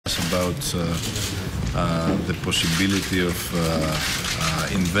about the possibility of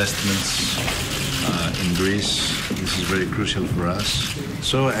investments in Greece. This is very crucial for us.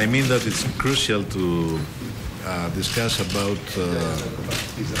 So I mean that it's crucial to discuss about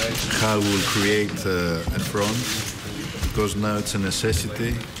how we'll create a front, because now it's a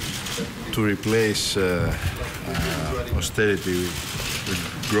necessity to replace austerity with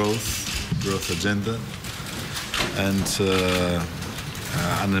growth agenda, and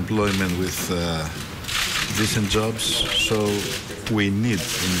unemployment with decent jobs. So we need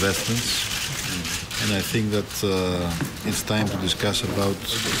investments, and I think that it's time to discuss about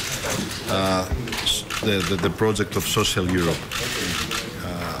the project of social Europe.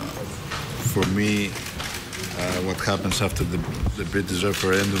 For me, what happens after the British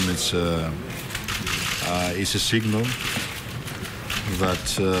referendum is a signal that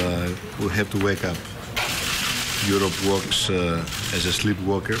we have to wake up. Europe works as a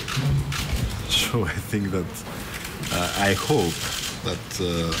sleepwalker, so I think that I hope that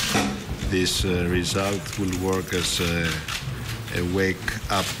this result will work as a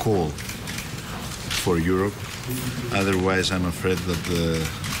wake-up call for Europe. Otherwise, I'm afraid that the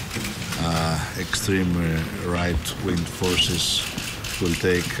extreme right-wing forces will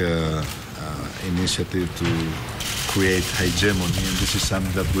take initiative to create hegemony, and this is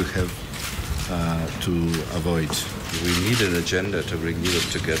something that we have to avoid. We need an agenda to bring Europe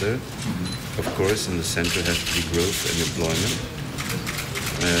together. Of course, in the center has to be growth and employment.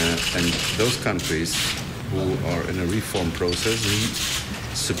 And those countries who are in a reform process need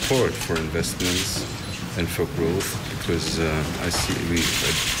support for investments and for growth, because I see we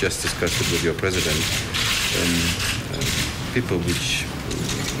just discussed it with your president. People which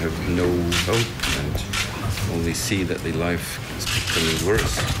have no hope and only see that their life is becoming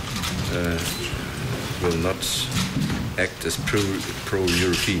worse will not act as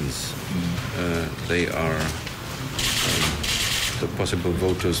pro-Europeans. They are the possible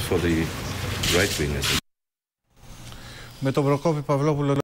voters for the right-wingers. Με τον Προκόπη Παυλόπουλο